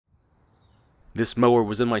This mower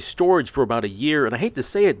was in my storage for about a year, and I hate to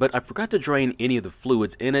say it, but I forgot to drain any of the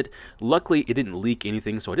fluids in it. Luckily, it didn't leak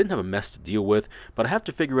anything, so I didn't have a mess to deal with, but I have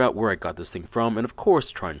to figure out where I got this thing from, and of course,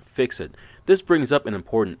 try and fix it. This brings up an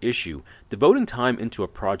important issue. Devoting time into a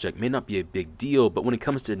project may not be a big deal, but when it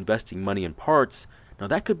comes to investing money in parts, now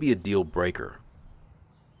that could be a deal breaker.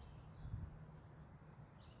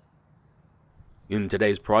 In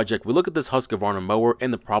today's project, we look at this Husqvarna mower,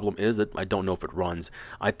 and the problem is that I don't know if it runs.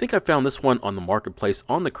 I think I found this one on the marketplace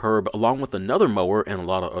on the curb, along with another mower and a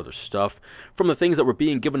lot of other stuff. From the things that were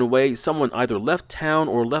being given away, someone either left town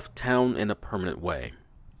or left town in a permanent way.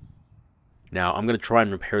 Now, I'm going to try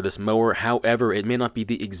and repair this mower, however, it may not be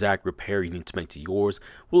the exact repair you need to make to yours.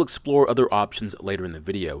 We'll explore other options later in the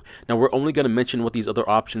video. Now, we're only going to mention what these other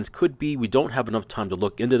options could be. We don't have enough time to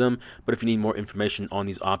look into them, but if you need more information on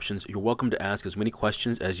these options, you're welcome to ask as many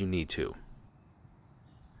questions as you need to.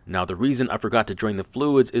 Now, the reason I forgot to drain the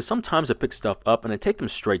fluids is sometimes I pick stuff up and I take them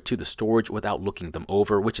straight to the storage without looking them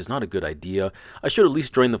over, which is not a good idea. I should at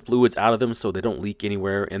least drain the fluids out of them so they don't leak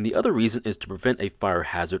anywhere, and the other reason is to prevent a fire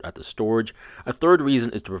hazard at the storage. A third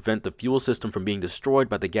reason is to prevent the fuel system from being destroyed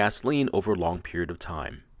by the gasoline over a long period of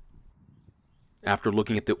time. After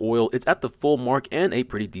looking at the oil, it's at the full mark and a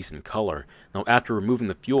pretty decent color. Now, after removing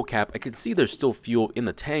the fuel cap, I can see there's still fuel in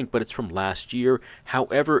the tank, but it's from last year.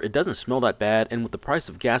 However, it doesn't smell that bad, and with the price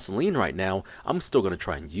of gasoline right now, I'm still going to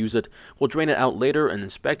try and use it. We'll drain it out later and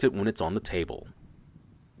inspect it when it's on the table.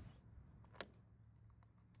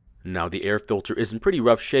 Now, the air filter is in pretty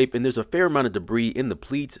rough shape, and there's a fair amount of debris in the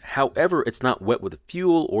pleats. However, it's not wet with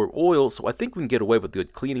fuel or oil, so I think we can get away with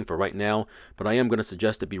good cleaning for right now, but I am going to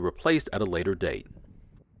suggest it be replaced at a later date.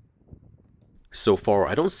 So far,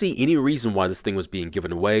 I don't see any reason why this thing was being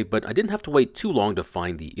given away, but I didn't have to wait too long to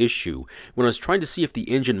find the issue. When I was trying to see if the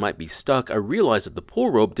engine might be stuck, I realized that the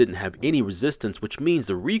pull rope didn't have any resistance, which means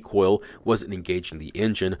the recoil wasn't engaging the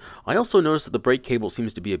engine. I also noticed that the brake cable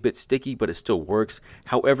seems to be a bit sticky, but it still works.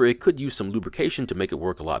 However, it could use some lubrication to make it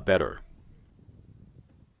work a lot better.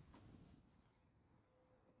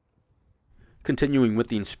 Continuing with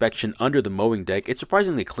the inspection under the mowing deck, it's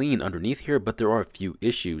surprisingly clean underneath here, but there are a few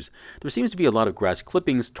issues. There seems to be a lot of grass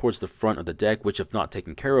clippings towards the front of the deck, which if not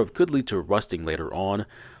taken care of, could lead to rusting later on.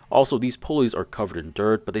 Also, these pulleys are covered in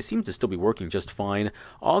dirt, but they seem to still be working just fine.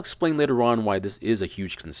 I'll explain later on why this is a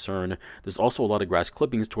huge concern. There's also a lot of grass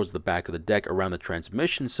clippings towards the back of the deck around the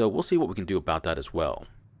transmission, so we'll see what we can do about that as well.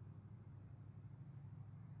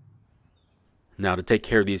 Now, to take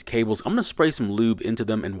care of these cables, I'm going to spray some lube into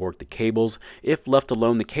them and work the cables. If left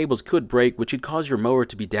alone, the cables could break, which could cause your mower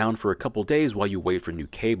to be down for a couple days while you wait for new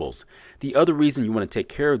cables. The other reason you want to take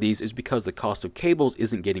care of these is because the cost of cables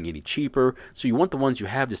isn't getting any cheaper, so you want the ones you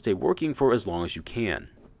have to stay working for as long as you can.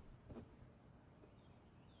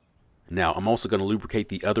 Now, I'm also going to lubricate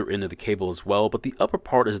the other end of the cable as well, but the upper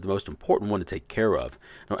part is the most important one to take care of.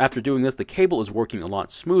 Now, after doing this, the cable is working a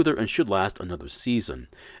lot smoother and should last another season.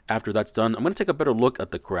 After that's done, I'm going to take a better look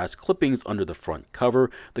at the grass clippings under the front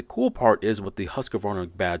cover. The cool part is with the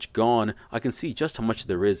Husqvarna badge gone, I can see just how much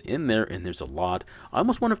there is in there, and there's a lot. I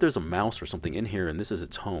almost wonder if there's a mouse or something in here, and this is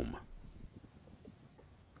its home.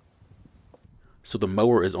 So the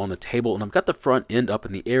mower is on the table, and I've got the front end up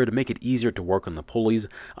in the air to make it easier to work on the pulleys.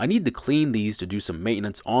 I need to clean these to do some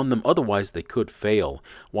maintenance on them, otherwise they could fail.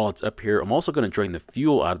 While it's up here, I'm also going to drain the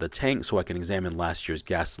fuel out of the tank so I can examine last year's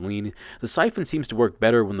gasoline. The siphon seems to work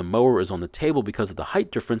better when the mower is on the table because of the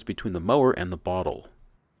height difference between the mower and the bottle.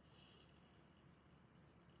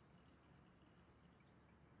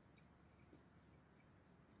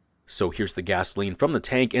 So here's the gasoline from the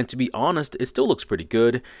tank, and to be honest, it still looks pretty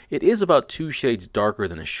good. It is about 2 shades darker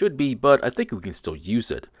than it should be, but I think we can still use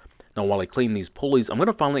it. Now, while I clean these pulleys, I'm going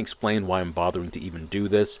to finally explain why I'm bothering to even do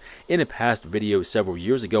this. In a past video several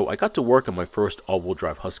years ago, I got to work on my first all-wheel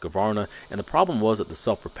drive Husqvarna, and the problem was that the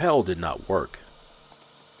self-propel did not work.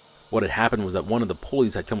 What had happened was that one of the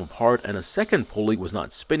pulleys had come apart and a second pulley was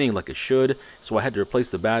not spinning like it should, so I had to replace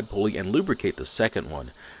the bad pulley and lubricate the second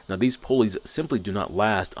one. Now, these pulleys simply do not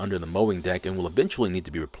last under the mowing deck and will eventually need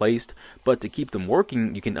to be replaced, but to keep them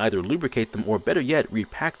working, you can either lubricate them or better yet,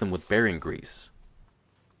 repack them with bearing grease.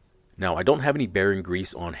 Now, I don't have any bearing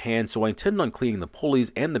grease on hand, so I intend on cleaning the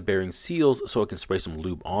pulleys and the bearing seals so I can spray some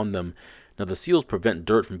lube on them. Now, the seals prevent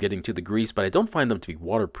dirt from getting to the grease, but I don't find them to be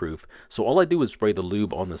waterproof, so all I do is spray the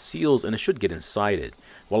lube on the seals and it should get inside it.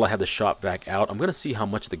 While I have the shop vac out, I'm going to see how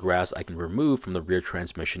much of the grass I can remove from the rear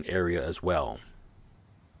transmission area as well.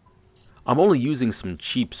 I'm only using some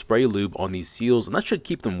cheap spray lube on these seals, and that should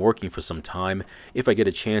keep them working for some time. If I get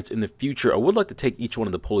a chance in the future, I would like to take each one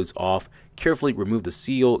of the pulleys off, carefully remove the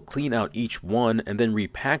seal, clean out each one, and then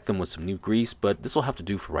repack them with some new grease, but this will have to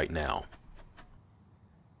do for right now.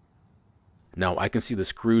 Now I can see the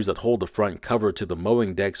screws that hold the front cover to the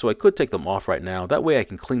mowing deck, so I could take them off right now. That way I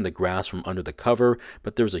can clean the grass from under the cover,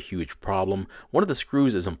 but there's a huge problem. One of the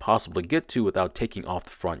screws is impossible to get to without taking off the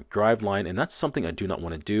front drive line, and that's something I do not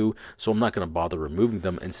want to do, so I'm not going to bother removing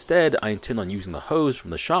them. Instead, I intend on using the hose from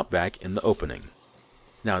the shop vac in the opening.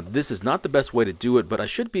 Now, this is not the best way to do it, but I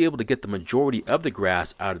should be able to get the majority of the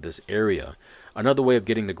grass out of this area. Another way of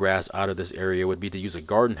getting the grass out of this area would be to use a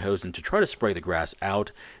garden hose and to try to spray the grass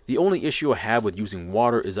out. The only issue I have with using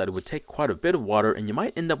water is that it would take quite a bit of water, and you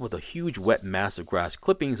might end up with a huge wet mass of grass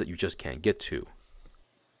clippings that you just can't get to.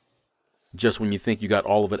 Just when you think you got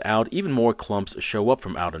all of it out, even more clumps show up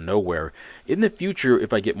from out of nowhere. In the future,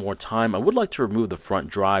 if I get more time, I would like to remove the front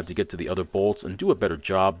drive to get to the other bolts and do a better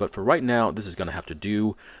job, but for right now, this is going to have to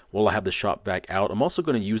do. While I have the shop vac out, I'm also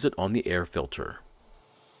going to use it on the air filter.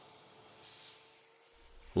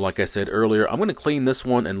 Like I said earlier, I'm going to clean this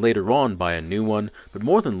one and later on buy a new one, but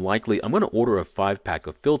more than likely I'm going to order a 5-pack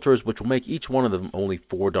of filters, which will make each one of them only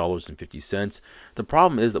 $4.50. The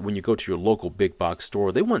problem is that when you go to your local big box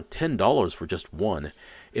store, they want $10 for just one.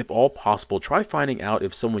 If all possible, try finding out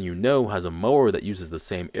if someone you know has a mower that uses the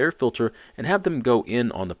same air filter and have them go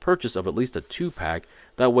in on the purchase of at least a 2-pack.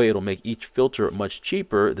 That way it'll make each filter much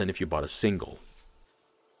cheaper than if you bought a single.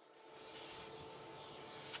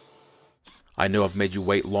 I know I've made you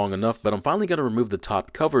wait long enough, but I'm finally going to remove the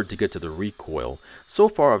top cover to get to the recoil. So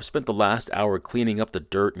far, I've spent the last hour cleaning up the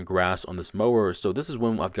dirt and grass on this mower, so this is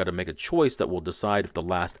when I've got to make a choice that will decide if the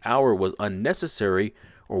last hour was unnecessary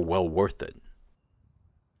or well worth it.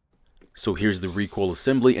 So here's the recoil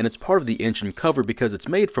assembly, and it's part of the engine cover because it's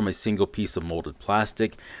made from a single piece of molded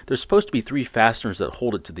plastic. There's supposed to be 3 fasteners that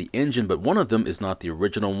hold it to the engine, but one of them is not the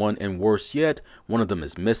original one, and worse yet, one of them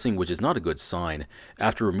is missing, which is not a good sign.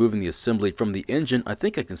 After removing the assembly from the engine, I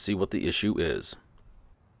think I can see what the issue is.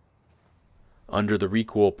 Under the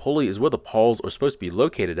recoil pulley is where the pawls are supposed to be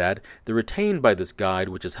located at. They're retained by this guide,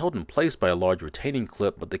 which is held in place by a large retaining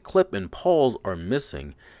clip, but the clip and pawls are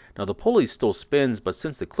missing. Now the pulley still spins, but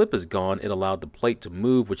since the clip is gone, it allowed the plate to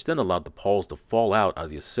move, which then allowed the pawls to fall out of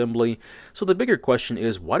the assembly. So the bigger question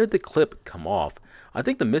is, why did the clip come off? I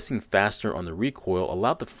think the missing fastener on the recoil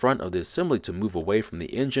allowed the front of the assembly to move away from the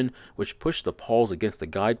engine, which pushed the pawls against the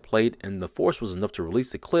guide plate, and the force was enough to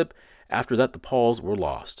release the clip. After that, the pawls were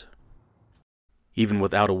lost. Even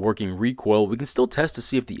without a working recoil, we can still test to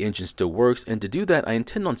see if the engine still works, and to do that, I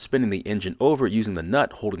intend on spinning the engine over using the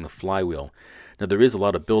nut holding the flywheel. Now there is a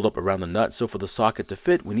lot of buildup around the nut, so for the socket to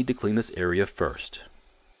fit, we need to clean this area first.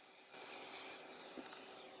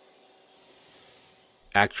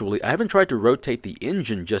 Actually, I haven't tried to rotate the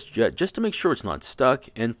engine just yet, just to make sure it's not stuck,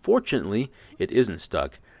 and fortunately, it isn't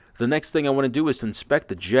stuck. The next thing I want to do is to inspect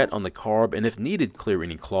the jet on the carb, and if needed, clear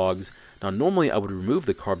any clogs. Now normally I would remove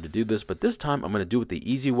the carb to do this, but this time I'm going to do it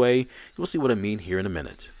the easy way. You'll see what I mean here in a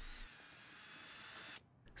minute.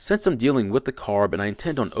 Since I'm dealing with the carb and I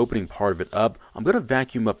intend on opening part of it up, I'm going to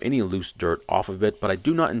vacuum up any loose dirt off of it, but I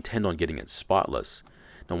do not intend on getting it spotless.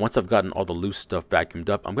 Now once I've gotten all the loose stuff vacuumed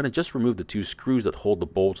up, I'm going to just remove the 2 screws that hold the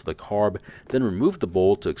bowl to the carb, then remove the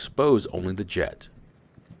bowl to expose only the jet.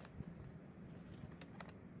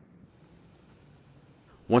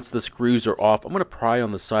 Once the screws are off, I'm going to pry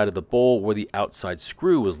on the side of the bowl where the outside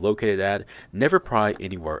screw was located at, never pry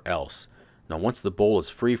anywhere else. Now once the bowl is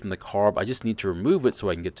free from the carb, I just need to remove it so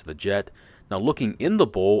I can get to the jet. Now looking in the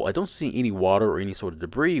bowl, I don't see any water or any sort of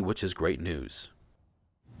debris, which is great news.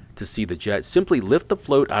 To see the jet, simply lift the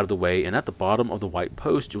float out of the way, and at the bottom of the white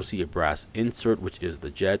post you'll see a brass insert, which is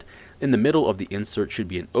the jet. In the middle of the insert should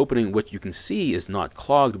be an opening, which you can see is not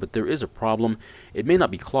clogged, but there is a problem. It may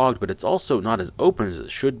not be clogged, but it's also not as open as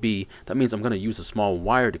it should be. That means I'm going to use a small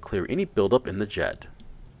wire to clear any buildup in the jet.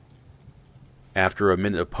 After a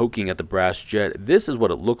minute of poking at the brass jet, this is what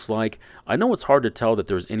it looks like. I know it's hard to tell that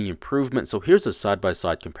there's any improvement, so here's a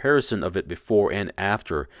side-by-side comparison of it before and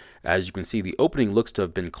after. As you can see, the opening looks to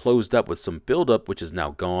have been closed up with some buildup, which is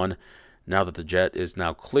now gone. Now that the jet is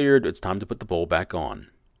now cleared, it's time to put the bowl back on.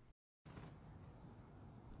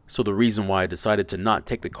 So the reason why I decided to not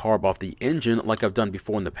take the carb off the engine like I've done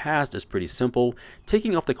before in the past is pretty simple.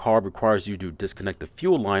 Taking off the carb requires you to disconnect the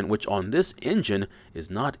fuel line, which on this engine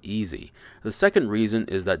is not easy. The second reason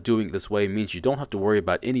is that doing it this way means you don't have to worry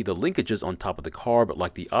about any of the linkages on top of the carb,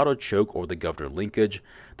 like the auto choke or the governor linkage.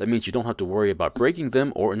 That means you don't have to worry about breaking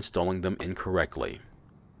them or installing them incorrectly.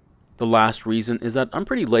 The last reason is that I'm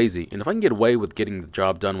pretty lazy, and if I can get away with getting the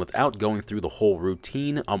job done without going through the whole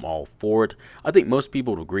routine, I'm all for it. I think most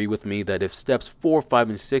people would agree with me that if steps 4, 5,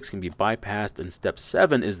 and 6 can be bypassed and step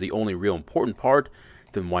 7 is the only real important part,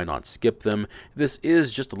 then why not skip them? This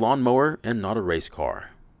is just a lawnmower and not a race car.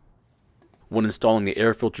 When installing the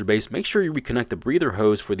air filter base, make sure you reconnect the breather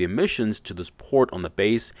hose for the emissions to this port on the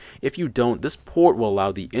base. If you don't, this port will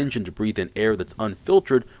allow the engine to breathe in air that's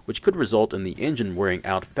unfiltered, which could result in the engine wearing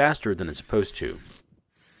out faster than it's supposed to.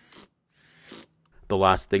 The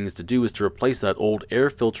last thing to do is to replace that old air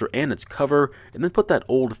filter and its cover, and then put that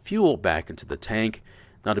old fuel back into the tank.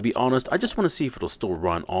 Now, to be honest, I just want to see if it'll still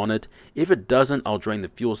run on it. If it doesn't, I'll drain the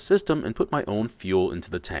fuel system and put my own fuel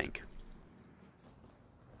into the tank.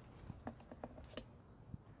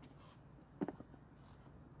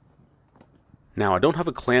 Now, I don't have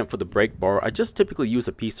a clamp for the brake bar. I just typically use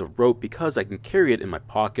a piece of rope because I can carry it in my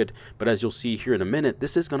pocket, but as you'll see here in a minute,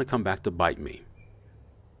 this is going to come back to bite me.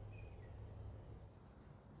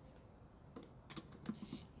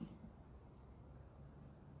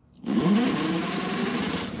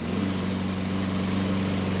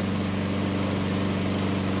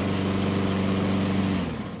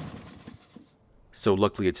 So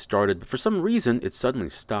luckily it started, but for some reason it suddenly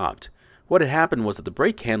stopped. What had happened was that the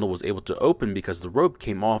brake handle was able to open because the rope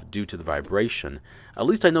came off due to the vibration. At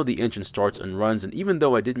least I know the engine starts and runs, and even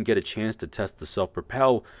though I didn't get a chance to test the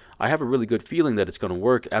self-propel, I have a really good feeling that it's going to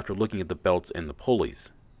work after looking at the belts and the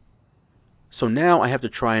pulleys. So now I have to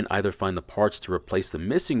try and either find the parts to replace the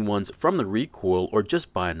missing ones from the recoil or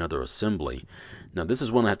just buy another assembly. Now this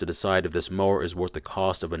is when I have to decide if this mower is worth the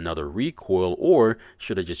cost of another recoil or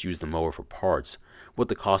should I just use the mower for parts. With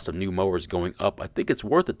the cost of new mowers going up, I think it's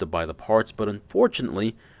worth it to buy the parts, but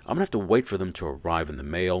unfortunately, I'm going to have to wait for them to arrive in the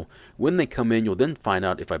mail. When they come in, you'll then find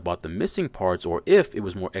out if I bought the missing parts or if it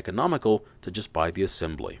was more economical to just buy the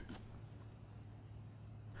assembly.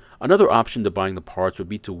 Another option to buying the parts would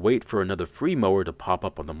be to wait for another free mower to pop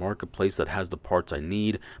up on the marketplace that has the parts I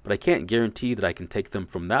need, but I can't guarantee that I can take them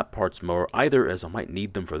from that parts mower either, as I might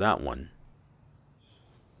need them for that one.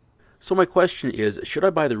 So my question is, should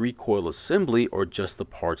I buy the recoil assembly or just the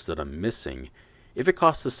parts that I'm missing? If it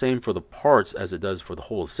costs the same for the parts as it does for the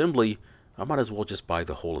whole assembly, I might as well just buy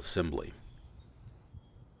the whole assembly.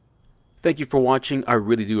 Thank you for watching. I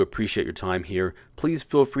really do appreciate your time here. Please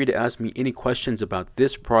feel free to ask me any questions about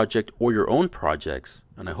this project or your own projects,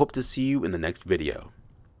 and I hope to see you in the next video.